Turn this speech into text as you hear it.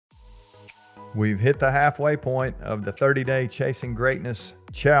We've hit the halfway point of the 30-day Chasing Greatness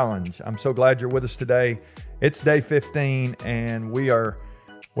Challenge. I'm so glad you're with us today. It's day 15, and we're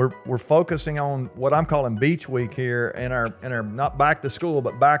focusing on what I'm calling Beach Week here in our not back to school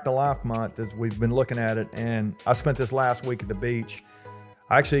but back to life month as we've been looking at it. And I spent this last week at the beach.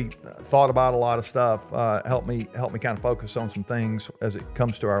 I actually thought about a lot of stuff. Helped me kind of focus on some things as it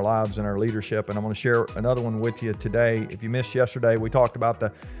comes to our lives and our leadership. And I'm going to share another one with you today. If you missed yesterday, we talked about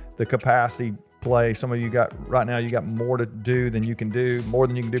the capacity play. Some of you got more to do than you can do, more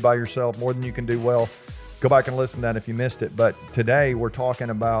than you can do by yourself, more than you can do well. Go back and listen to that if you missed it. But today we're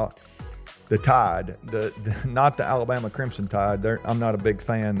talking about the Tide, not the Alabama Crimson Tide. I'm not a big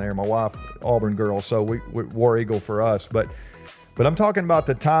fan there. My wife, Auburn girl, so we War Eagle for us. But I'm talking about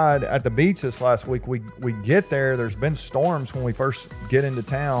the Tide at the beach this last week. We get there. There's been storms when we first get into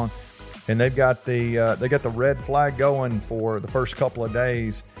town, and they've got the red flag going for the first couple of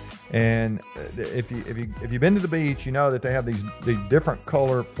days. And if you've been to the beach, you know that they have these different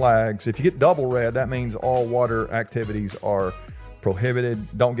color flags. If you get double red, that means all water activities are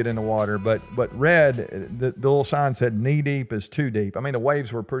prohibited. Don't get in the water. But red, the little sign said knee deep is too deep. I mean, the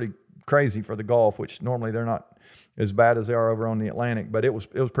waves were pretty crazy for the Gulf, which normally they're not as bad as they are over on the Atlantic. But it was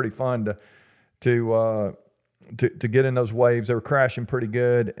pretty fun to get in those waves. They were crashing pretty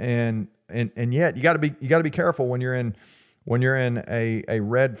good, and yet you got to be careful when you're in a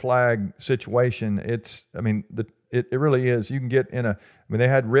red flag situation. It really is. You can get in they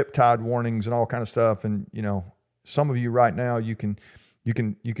had riptide warnings and all kind of stuff. And, some of you right now, you can,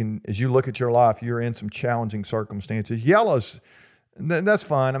 as you look at your life, you're in some challenging circumstances. Yellows, that's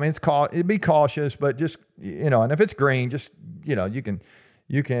fine. I mean, it'd be cautious, but just, and if it's green, just, you can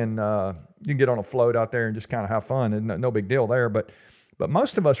get on a float out there and just kind of have fun, and no big deal there. But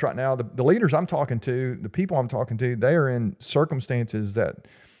most of us right now, the leaders I'm talking to, the people I'm talking to, they are in circumstances that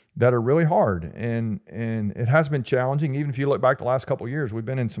are really hard, and it has been challenging. Even if you look back the last couple of years, we've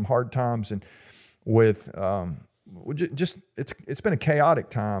been in some hard times, and with it's been a chaotic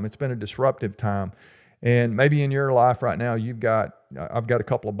time. It's been a disruptive time, and maybe in your life right now, I've got a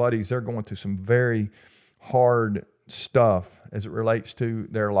couple of buddies. They're going through some very hard stuff as it relates to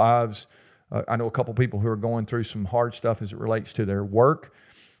their lives. I know a couple people who are going through some hard stuff as it relates to their work.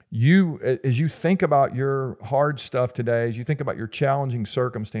 As you think about your hard stuff today, as you think about your challenging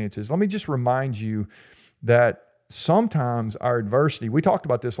circumstances, let me just remind you that sometimes our adversity, we talked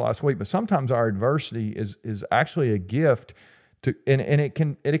about this last week, but sometimes our adversity is actually a gift and it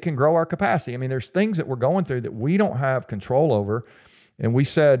can grow our capacity. I mean, there's things that we're going through that we don't have control over. And we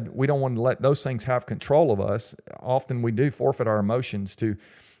said we don't want to let those things have control of us. Often we do forfeit our emotions to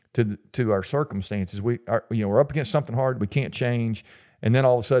our circumstances. We're up against something hard we can't change, and then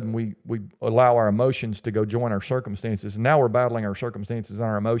all of a sudden we allow our emotions to go join our circumstances, and now we're battling our circumstances and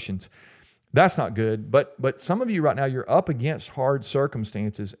our emotions. That's not good. But some of you right now, you're up against hard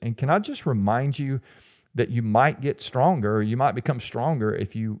circumstances, and can I just remind you that you might get stronger, or you might become stronger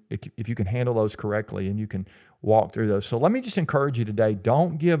if you can handle those correctly and you can walk through those. So let me just encourage you today,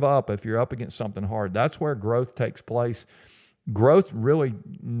 don't give up if you're up against something hard. That's where growth takes place. Growth really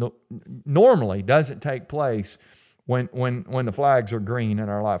normally doesn't take place when the flags are green in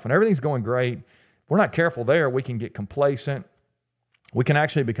our life. When everything's going great, if we're not careful there, we can get complacent. We can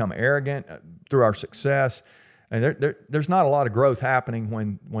actually become arrogant through our success. And there's not a lot of growth happening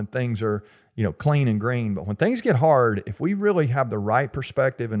when things are clean and green. But when things get hard, if we really have the right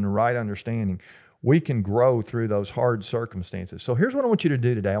perspective and the right understanding, we can grow through those hard circumstances. So here's what I want you to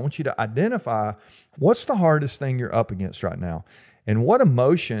do today. I want you to identify what's the hardest thing you're up against right now, and what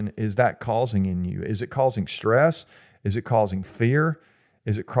emotion is that causing in you? Is it causing stress? Is it causing fear?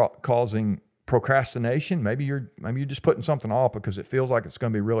 Is it causing procrastination? Maybe you're just putting something off because it feels like it's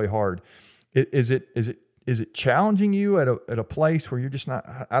going to be really hard. Is it challenging you at a place where you're just not?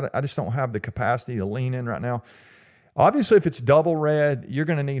 I just don't have the capacity to lean in right now. Obviously, if it's double red, you're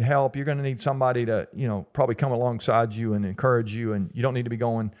going to need help. You're going to need somebody to, probably come alongside you and encourage you. And you don't need to be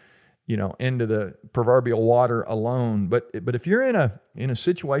going, into the proverbial water alone. But if you're in a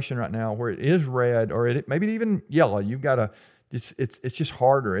situation right now where it is red, or maybe even yellow, you've got it's just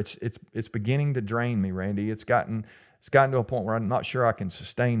harder. It's beginning to drain me, Randy. It's gotten to a point where I'm not sure I can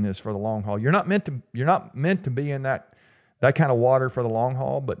sustain this for the long haul. You're not meant to be in that kind of water for the long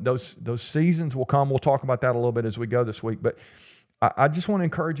haul, but those seasons will come. We'll talk about that a little bit as we go this week. But I just want to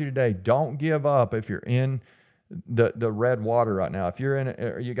encourage you today, don't give up if you're in the red water right now. If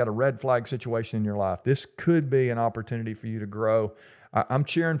you got a red flag situation in your life, this could be an opportunity for you to grow. I'm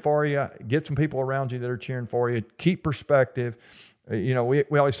cheering for you. Get some people around you that are cheering for you. Keep perspective. We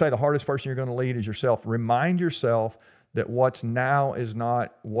always say the hardest person you're going to lead is yourself. Remind yourself that what's now is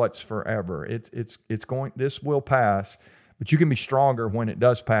not what's forever. This will pass, but you can be stronger when it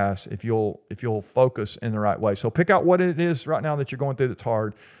does pass if you'll focus in the right way. So pick out what it is right now that you're going through that's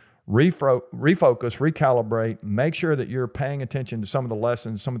hard. Refocus, recalibrate, make sure that you're paying attention to some of the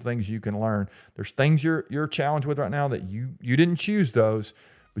lessons, some of the things you can learn. There's things you're challenged with right now that you didn't choose those,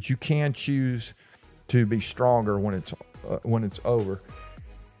 but you can choose to be stronger when it's over,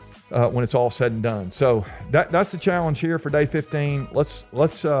 when it's all said and done. So that's the challenge here for day 15. Let's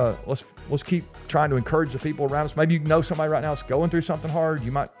keep trying to encourage the people around us. Maybe you know somebody right now that's going through something hard.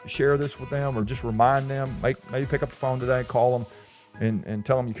 You might share this with them or just remind them. Maybe pick up the phone today, call them, and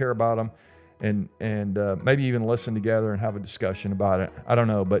tell them you care about them, and maybe even listen together and have a discussion about it. I don't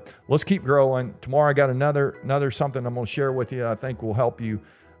know, but let's keep growing. Tomorrow I got another something I'm going to share with you I think will help you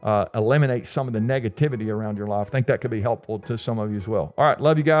eliminate some of the negativity around your life. I think that could be helpful to some of you as well. All right,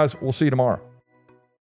 love you guys. We'll see you tomorrow.